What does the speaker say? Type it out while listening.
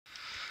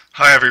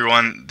Hi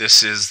everyone,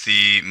 this is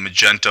the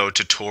Magento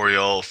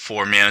tutorial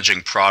for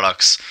managing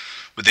products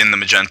within the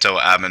Magento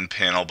admin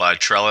panel by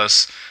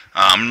Trellis.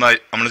 I'm going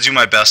to do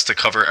my best to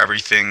cover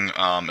everything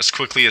as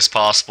quickly as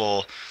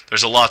possible.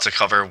 There's a lot to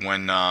cover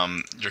when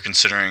you're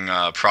considering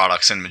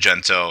products in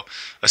Magento,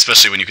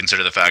 especially when you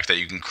consider the fact that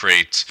you can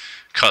create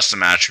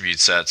custom attribute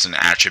sets and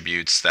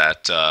attributes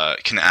that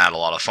can add a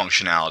lot of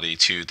functionality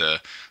to the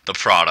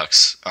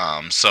products.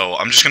 So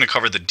I'm just going to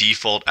cover the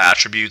default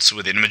attributes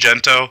within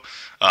Magento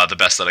the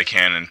best that I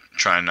can and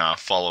try and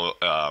follow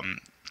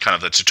kind of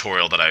the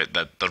tutorial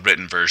that the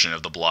written version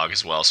of the blog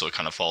as well, so it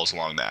kind of follows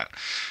along that.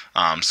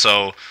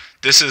 So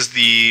this is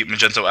the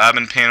Magento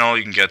admin panel.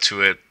 You can get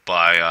to it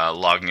by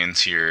logging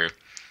into your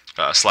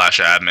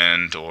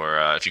 /admin,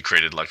 or if you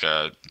created like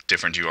a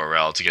different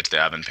URL to get to the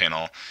admin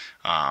panel.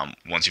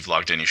 Once you've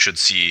logged in, you should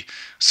see a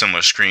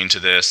similar screen to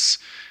this.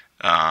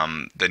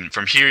 Then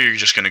from here, you're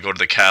just going to go to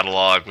the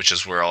catalog, which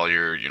is where all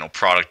your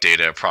product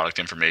data, product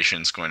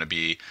information is going to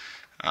be,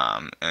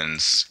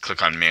 and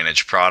click on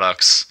Manage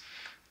Products.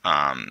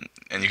 And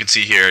you can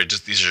see here,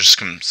 these are just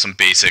some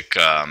basic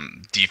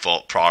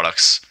default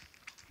products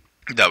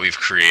that we've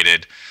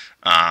created.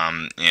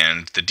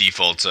 And the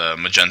default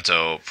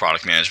Magento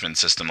product management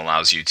system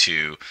allows you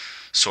to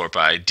sort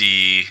by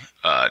ID,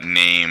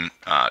 name,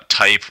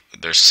 type.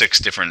 There's 6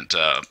 different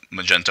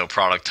Magento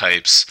product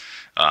types.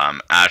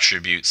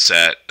 Attribute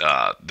set,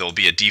 there'll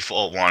be a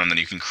default one, and then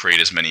you can create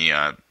as many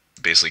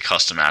basically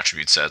custom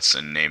attribute sets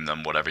and name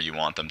them whatever you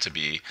want them to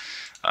be.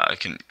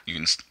 You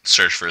can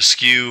search for a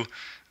SKU,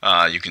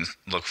 you can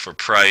look for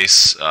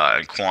price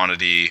and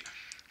quantity,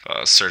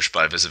 search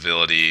by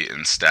visibility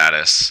and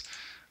status.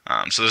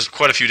 So there's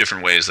quite a few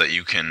different ways that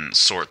you can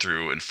sort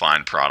through and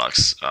find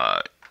products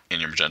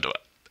in your Magento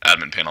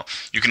admin panel.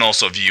 You can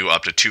also view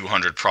up to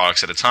 200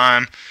 products at a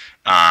time,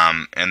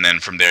 and then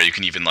from there you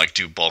can even like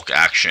do bulk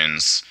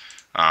actions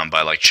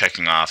by like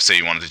checking off. Say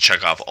you wanted to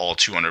check off all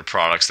 200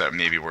 products that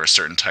maybe were a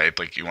certain type,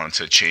 like you wanted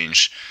to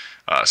change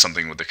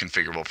something with the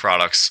configurable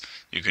products.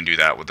 You can do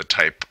that with the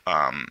type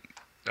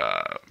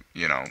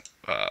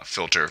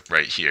filter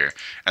right here,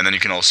 and then you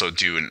can also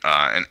do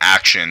an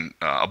action,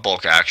 a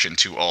bulk action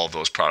to all of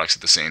those products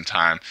at the same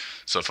time.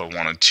 So if I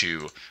wanted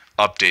to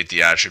update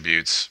the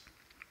attributes,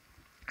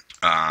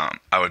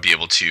 I would be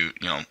able to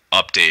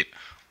update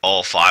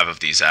all 5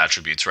 of these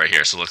attributes right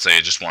here. So let's say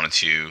I just wanted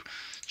to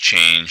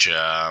change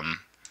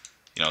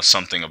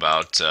something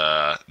about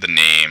the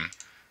name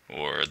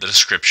or the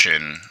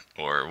description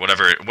or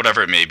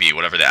whatever it may be,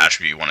 whatever the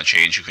attribute you want to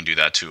change. You can do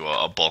that to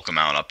a bulk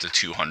amount up to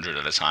 200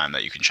 at a time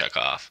that you can check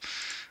off,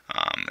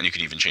 and you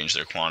can even change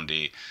their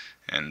quantity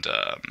and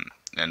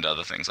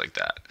other things like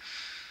that.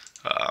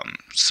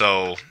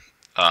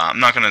 I'm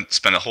not going to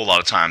spend a whole lot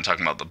of time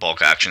talking about the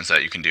bulk actions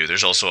that you can do.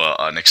 There's also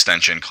an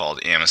extension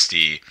called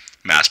Amnesty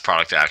Mass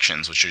Product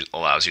Actions, which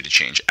allows you to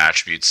change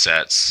attribute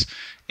sets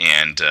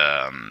and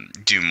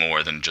do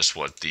more than just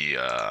what the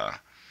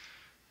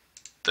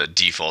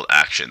default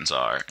actions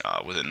are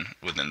within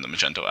the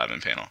Magento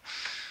admin panel.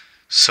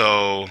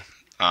 So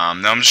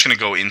now I'm just going to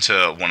go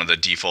into one of the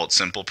default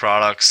simple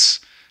products.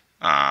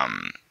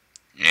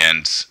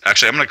 And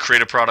actually, I'm going to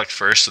create a product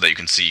first so that you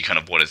can see kind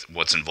of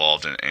what's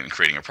involved in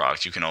creating a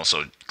product. You can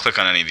also click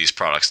on any of these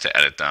products to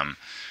edit them.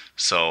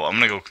 So I'm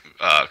going to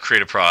go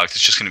create a product.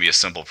 It's just going to be a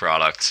simple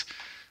product.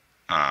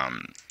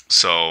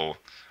 So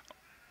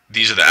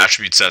these are the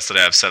attribute sets that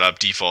I have set up.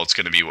 Default is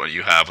going to be what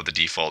you have with the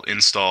default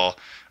install.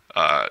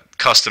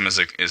 Custom is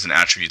an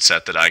attribute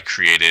set that I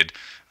created.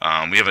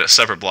 We have a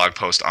separate blog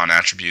post on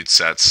attribute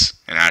sets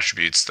and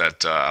attributes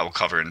that I will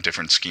cover in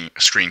different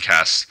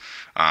screencasts,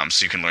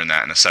 so you can learn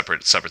that in a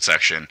separate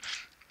section.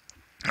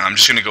 I'm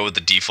just going to go with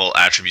the default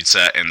attribute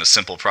set and the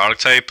simple product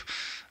type.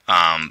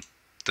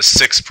 The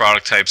 6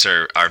 product types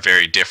are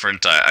very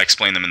different. I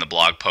explain them in the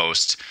blog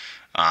post.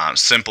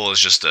 Simple is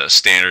just a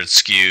standard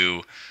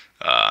SKU.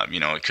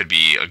 It could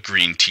be a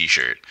green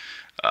t-shirt.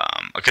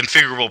 A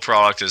configurable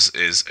product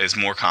is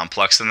more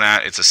complex than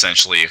that. It's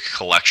essentially a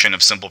collection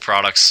of simple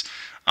products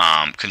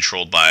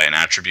controlled by an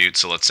attribute.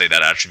 So let's say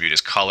that attribute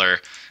is color,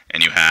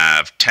 and you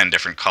have 10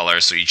 different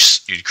colors. So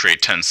you'd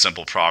create 10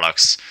 simple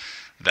products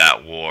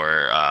that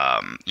were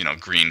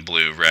green,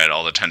 blue, red,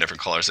 all the 10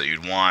 different colors that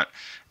you'd want.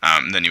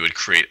 Then you would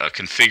create a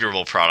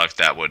configurable product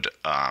that would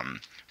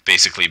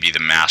basically be the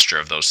master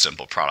of those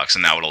simple products,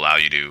 and that would allow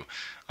you to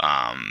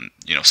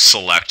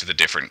select the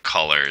different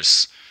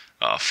colors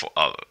of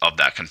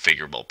that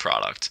configurable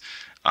product.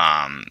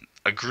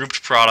 A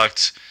grouped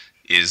product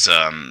is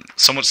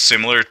somewhat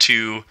similar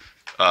to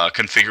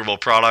configurable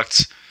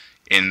products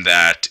in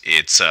that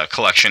it's a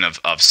collection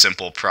of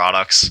simple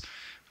products,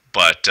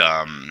 but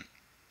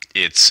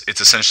it's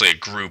essentially a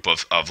group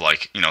of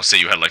like, say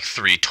you had like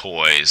 3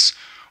 toys,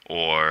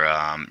 or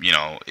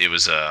it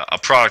was a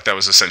product that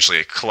was essentially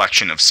a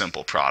collection of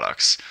simple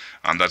products.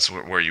 That's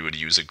where you would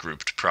use a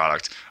grouped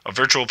product. A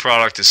virtual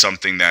product is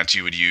something that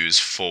you would use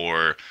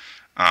for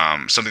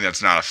something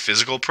that's not a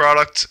physical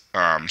product,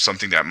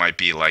 something that might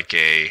be like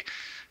a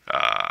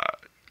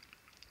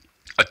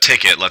a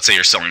ticket. Let's say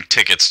you're selling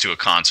tickets to a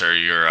concert,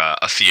 you're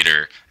a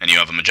theater, and you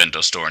have a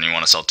Magento store and you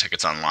want to sell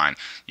tickets online.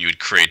 You would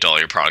create all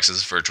your products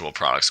as virtual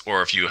products.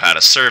 Or if you had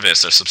a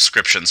service, a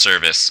subscription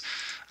service,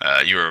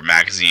 you were a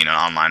magazine, an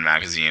online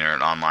magazine, or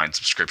an online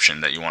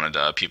subscription that you wanted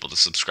people to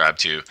subscribe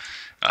to,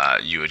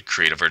 you would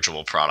create a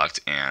virtual product,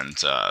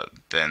 and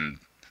then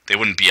they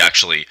wouldn't be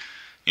actually,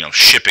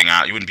 shipping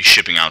out. You wouldn't be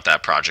shipping out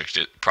that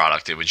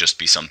product. It would just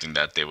be something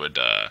that they would,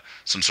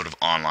 some sort of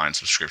online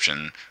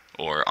subscription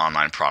or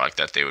online product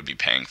that they would be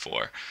paying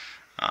for.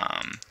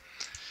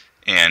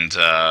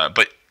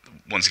 But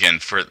once again,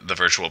 for the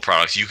virtual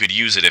products, you could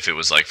use it if it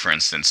was like, for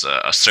instance,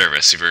 a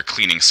service. If you're a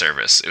cleaning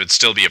service, it would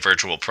still be a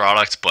virtual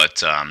product,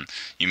 but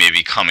you may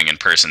be coming in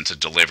person to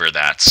deliver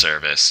that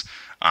service,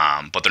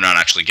 but they're not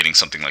actually getting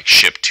something like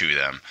shipped to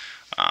them.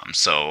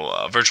 So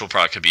a virtual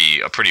product could be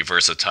a pretty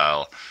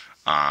versatile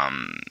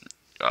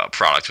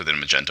product within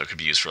Magento. It could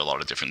be used for a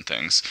lot of different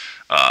things.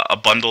 A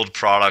bundled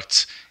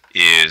product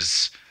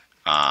is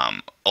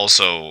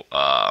also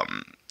a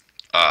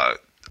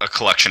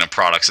collection of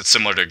products. It's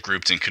similar to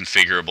grouped and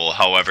configurable.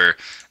 However,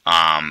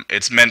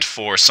 it's meant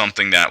for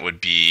something that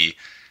would be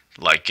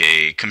like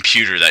a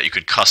computer that you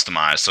could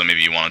customize. So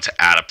maybe you wanted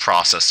to add a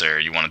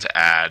processor, you wanted to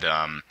add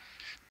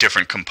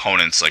different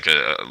components, like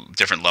a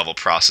different level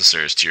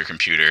processors to your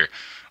computer,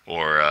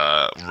 or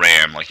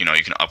RAM, like you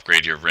can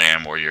upgrade your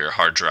RAM or your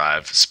hard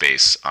drive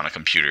space on a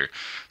computer.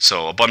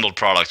 So a bundled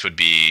product would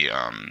be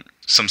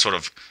some sort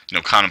of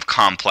kind of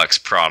complex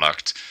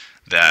product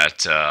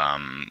that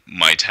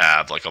might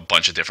have like a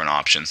bunch of different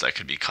options that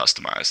could be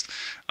customized.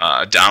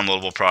 A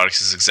downloadable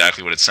product is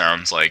exactly what it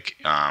sounds like.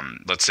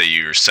 Let's say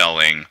you're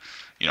selling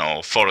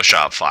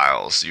Photoshop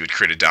files. You would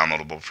create a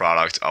downloadable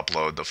product,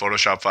 upload the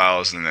Photoshop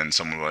files, and then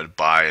someone would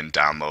buy and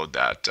download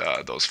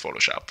those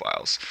Photoshop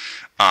files.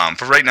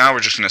 For right now, we're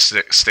just going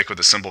to stick with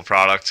a simple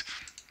product.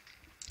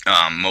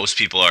 Most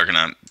people are going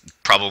to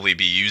probably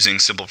be using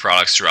simple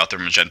products throughout their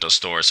Magento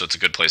store, so it's a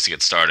good place to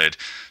get started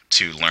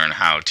to learn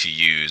how to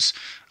use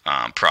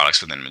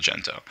products within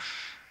Magento.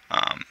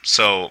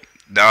 So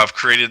now I've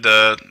created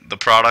the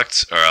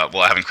product, or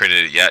well, I haven't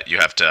created it yet. You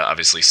have to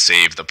obviously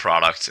save the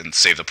product and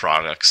save the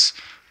product's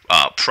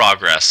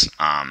progress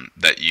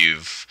that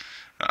you've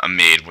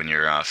made when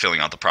you're filling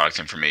out the product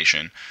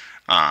information.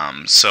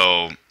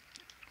 So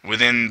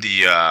within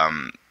the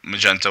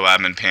Magento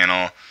admin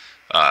panel,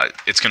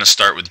 it's going to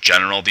start with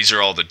general. These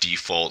are all the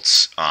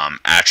defaults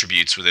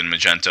attributes within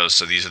Magento.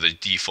 So these are the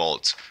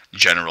default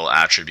general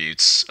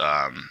attributes: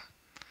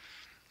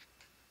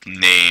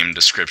 name,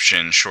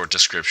 description, short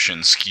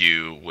description,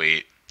 SKU,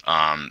 weight.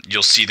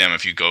 You'll see them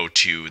if you go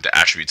to the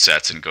attribute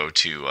sets and go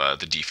to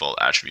the default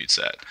attribute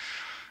set.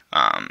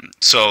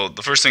 So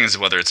the first thing is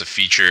whether it's a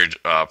featured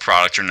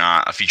product or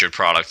not. A featured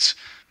product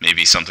may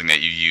be something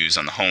that you use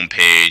on the home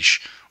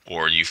page,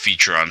 or you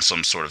feature on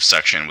some sort of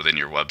section within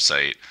your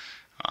website.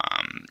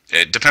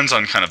 It depends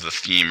on kind of the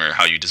theme or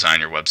how you design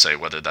your website,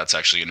 whether that's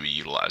actually going to be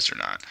utilized or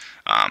not.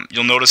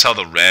 You'll notice how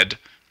the red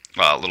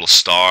little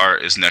star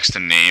is next to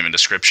name and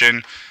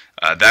description.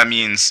 That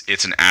means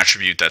it's an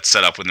attribute that's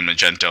set up within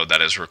Magento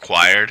that is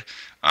required.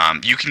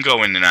 You can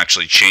go in and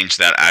actually change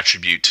that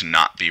attribute to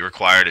not be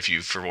required if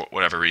you, for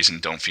whatever reason,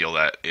 don't feel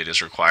that it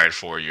is required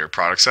for your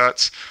product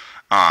sets.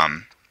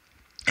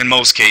 In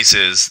most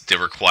cases, the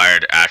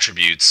required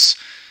attributes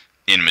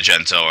in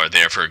Magento are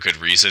there for a good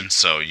reason,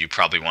 so you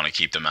probably want to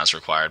keep them as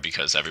required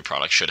because every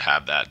product should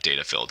have that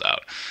data filled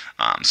out.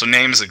 So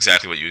name is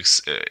exactly what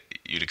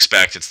you'd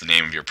expect. It's the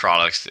name of your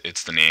product.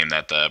 It's the name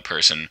that the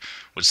person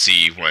would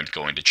see when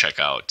going to check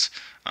out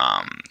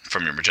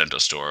from your Magento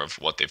store of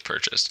what they've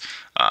purchased.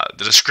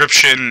 The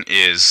description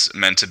is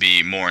meant to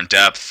be more in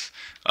depth,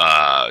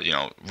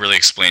 really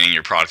explaining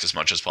your product as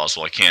much as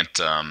possible. I can't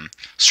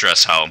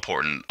stress how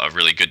important a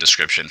really good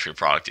description for your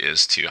product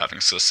is to having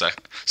a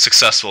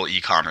successful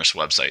e-commerce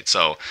website.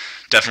 So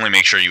definitely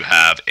make sure you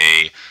have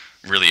a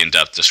really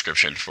in-depth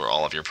description for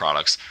all of your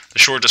products. The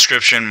short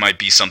description might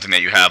be something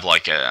that you have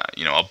like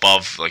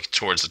above, like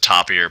towards the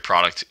top of your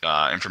product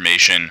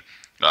information,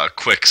 a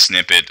quick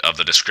snippet of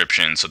the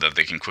description so that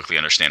they can quickly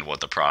understand what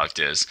the product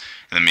is,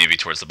 and then maybe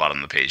towards the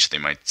bottom of the page they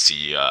might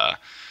see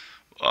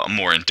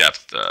more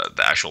in-depth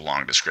the actual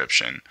long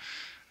description.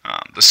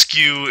 The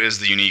SKU is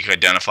the unique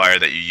identifier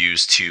that you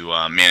use to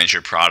manage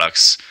your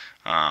products.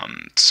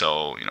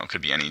 So it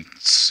could be any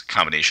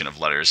combination of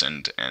letters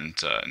and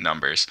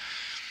numbers.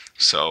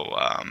 So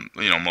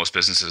most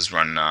businesses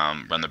run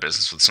their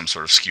business with some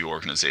sort of SKU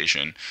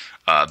organization.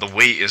 The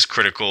weight is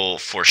critical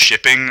for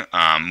shipping.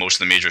 Most of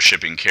the major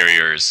shipping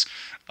carriers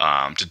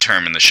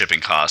determine the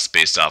shipping costs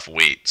based off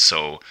weight.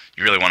 So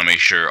you really want to make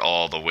sure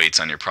all the weights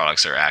on your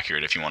products are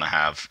accurate if you want to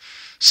have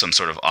some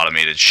sort of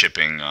automated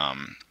shipping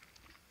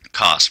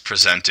cost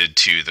presented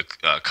to the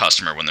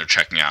customer when they're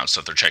checking out. So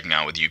if they're checking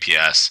out with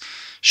UPS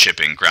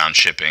shipping, ground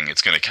shipping,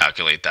 it's going to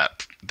calculate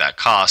that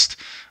cost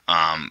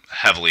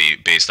heavily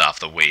based off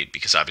the weight,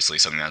 because obviously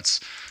something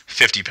that's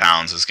 50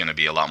 pounds is going to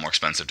be a lot more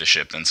expensive to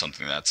ship than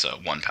something that's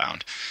 1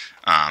 pound.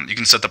 You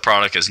can set the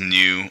product as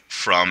new,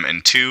 from,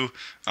 and to.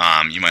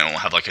 You might want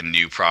to have like a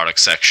new product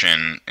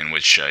section in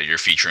which you're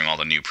featuring all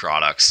the new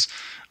products.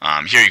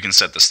 Here you can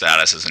set the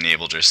status as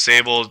enabled or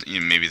disabled.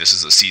 Maybe this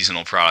is a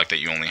seasonal product that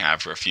you only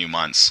have for a few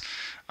months.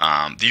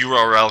 The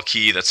URL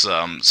key, that's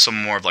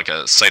some more of like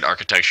a site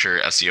architecture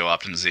SEO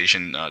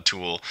optimization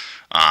tool.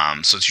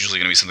 So it's usually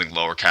going to be something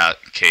lower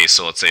case.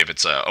 So let's say if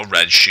it's a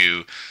red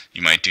shoe,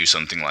 you might do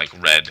something like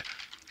red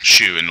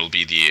shoe, and it'll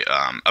be the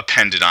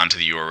appended onto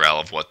the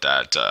URL of what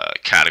that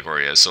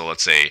category is. So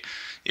let's say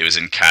it was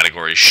in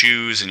category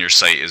shoes, and your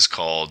site is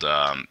called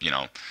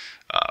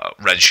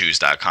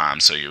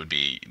redshoes.com. So you would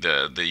be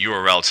the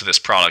URL to this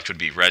product would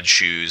be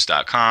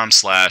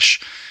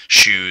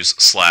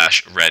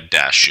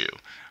redshoes.com/shoes/red-shoe.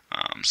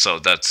 So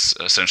that's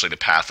essentially the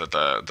path that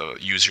the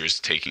user is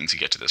taking to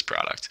get to this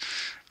product.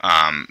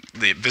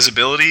 The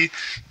visibility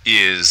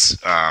is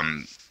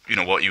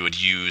what you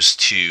would use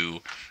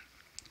to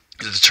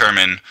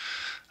determine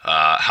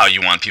how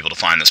you want people to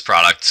find this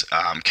product.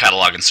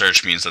 Catalog and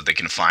search means that they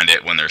can find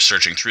it when they're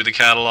searching through the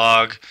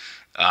catalog.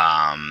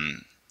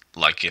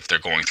 Like if they're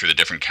going through the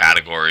different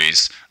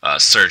categories.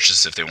 Search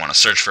is if they want to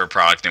search for a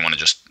product, they want to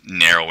just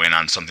narrow in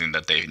on something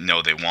that they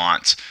know they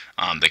want,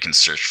 they can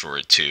search for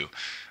it too.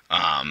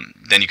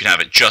 Then you can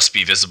have it just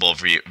be visible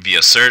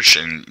via search,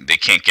 and they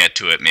can't get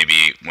to it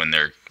maybe when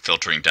they're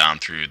filtering down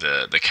through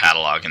the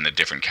catalog and the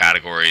different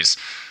categories,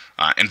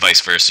 and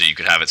vice versa. You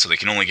could have it so they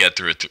can only get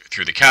through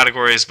the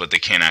categories, but they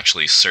can't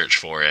actually search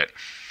for it.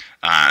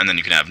 And then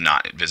you can have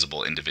not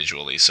visible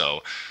individually.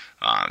 So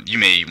you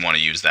may want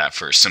to use that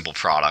for simple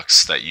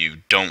products that you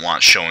don't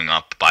want showing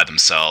up by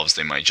themselves.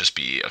 They might just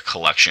be a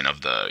collection of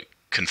the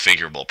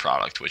configurable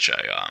product, which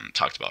I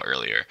talked about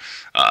earlier.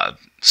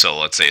 So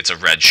let's say it's a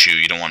red shoe.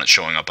 You don't want it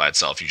showing up by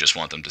itself. You just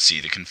want them to see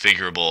the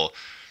configurable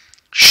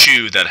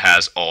shoe that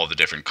has all the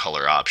different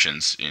color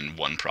options in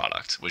one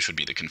product, which would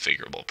be the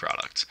configurable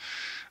product.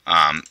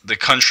 The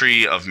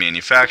country of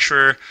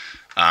manufacturer,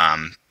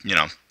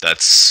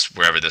 that's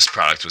wherever this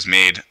product was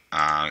made.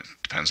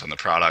 Depends on the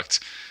product.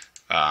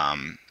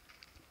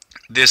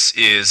 This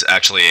is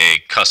actually a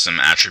custom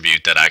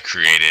attribute that I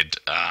created.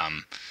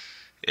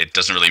 It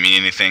doesn't really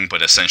mean anything,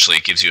 but essentially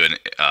it gives you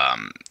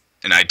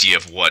an idea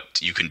of what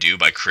you can do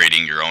by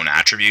creating your own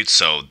attributes.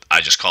 So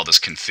I just called this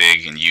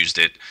config and used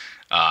it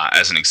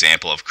as an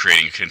example of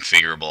creating a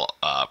configurable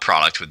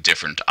product with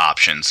different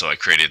options. So I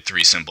created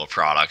 3 simple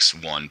products,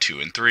 1, 2,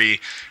 and 3,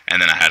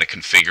 and then I had a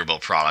configurable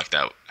product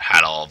that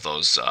had all of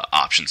those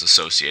options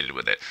associated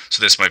with it.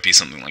 So this might be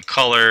something like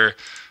color,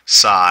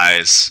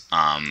 size,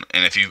 and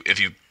if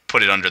you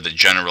put it under the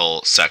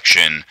general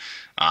section,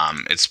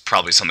 it's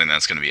probably something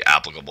that's going to be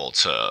applicable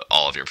to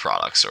all of your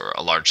products or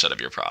a large set of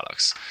your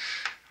products.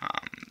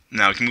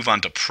 Now we can move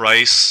on to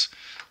price.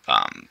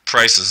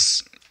 Price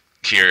is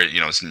here,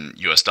 it's in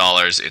US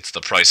dollars. It's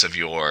the price of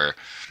your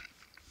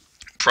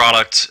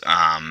product.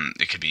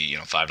 It could be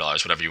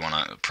 $5, whatever you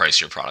want to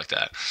price your product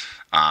at.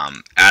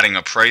 Adding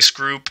a price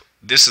group.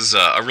 This is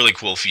a really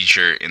cool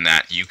feature in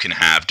that you can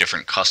have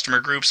different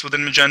customer groups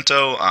within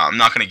Magento. I'm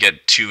not going to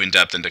get too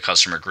in-depth into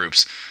customer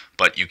groups,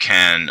 but you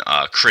can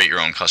create your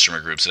own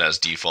customer groups. It has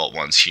default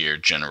ones here: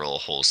 general,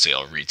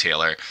 wholesale,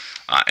 retailer,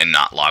 and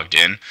not logged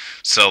in.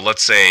 So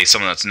let's say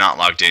someone that's not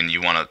logged in,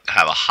 you want to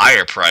have a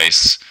higher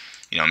price.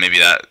 Maybe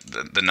that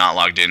the not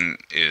logged in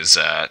is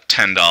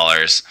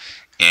 $10,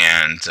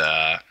 and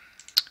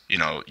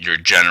your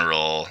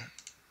general,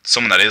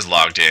 someone that is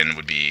logged in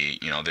would be,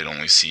 they'd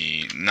only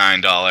see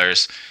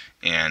 $9,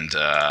 and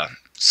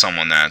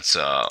someone that's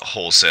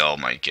wholesale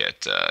might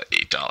get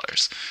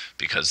 $8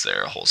 because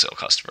they're a wholesale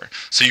customer.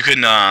 So you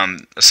can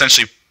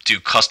essentially do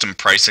custom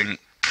pricing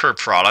per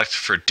product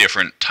for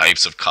different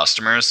types of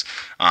customers,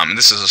 and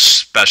this is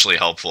especially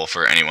helpful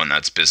for anyone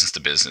that's business to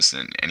business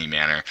in any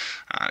manner.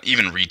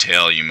 Even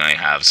retail, you might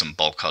have some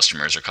bulk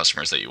customers or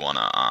customers that you want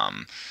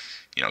to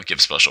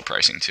give special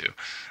pricing to.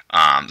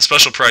 The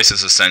special price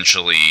is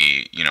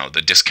essentially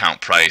the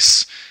discount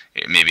price.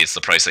 Maybe it's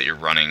the price that you're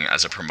running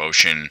as a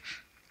promotion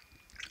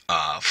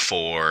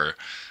for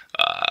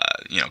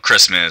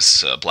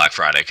Christmas, Black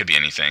Friday. It could be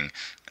anything.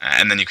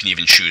 And then you can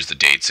even choose the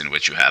dates in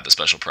which you have the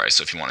special price.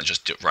 So if you want to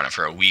just run it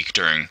for a week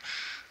during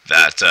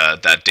that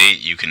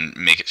date, you can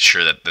make it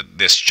sure that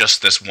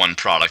this one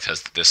product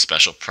has this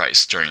special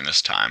price during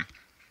this time.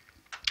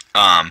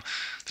 The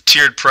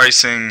tiered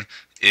pricing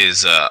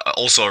is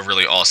also a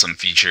really awesome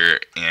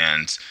feature,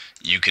 and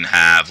you can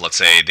have, let's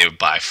say they would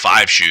buy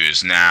 5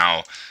 shoes.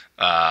 Now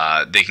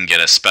they can get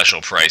a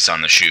special price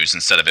on the shoes.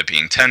 Instead of it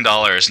being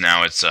 $10,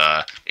 now it's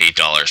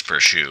 $8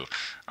 per shoe.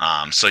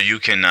 So you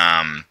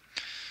can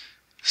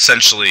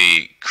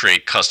essentially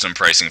create custom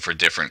pricing for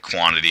different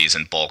quantities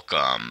and bulk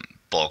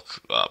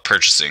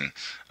purchasing.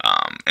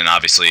 And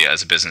obviously,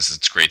 as a business,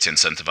 it's great to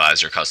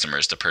incentivize your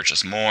customers to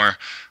purchase more.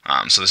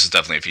 So this is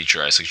definitely a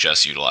feature I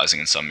suggest utilizing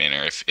in some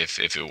manner if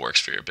it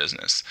works for your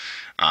business.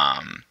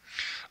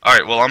 All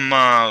right, well, I'm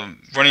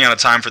running out of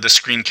time for this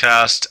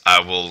screencast. I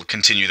will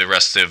continue the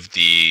rest of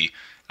the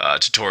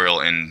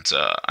tutorial in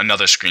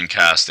another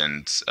screencast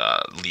and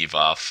leave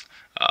off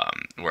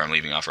where I'm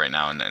leaving off right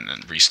now, and then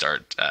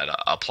restart at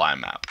apply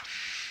map.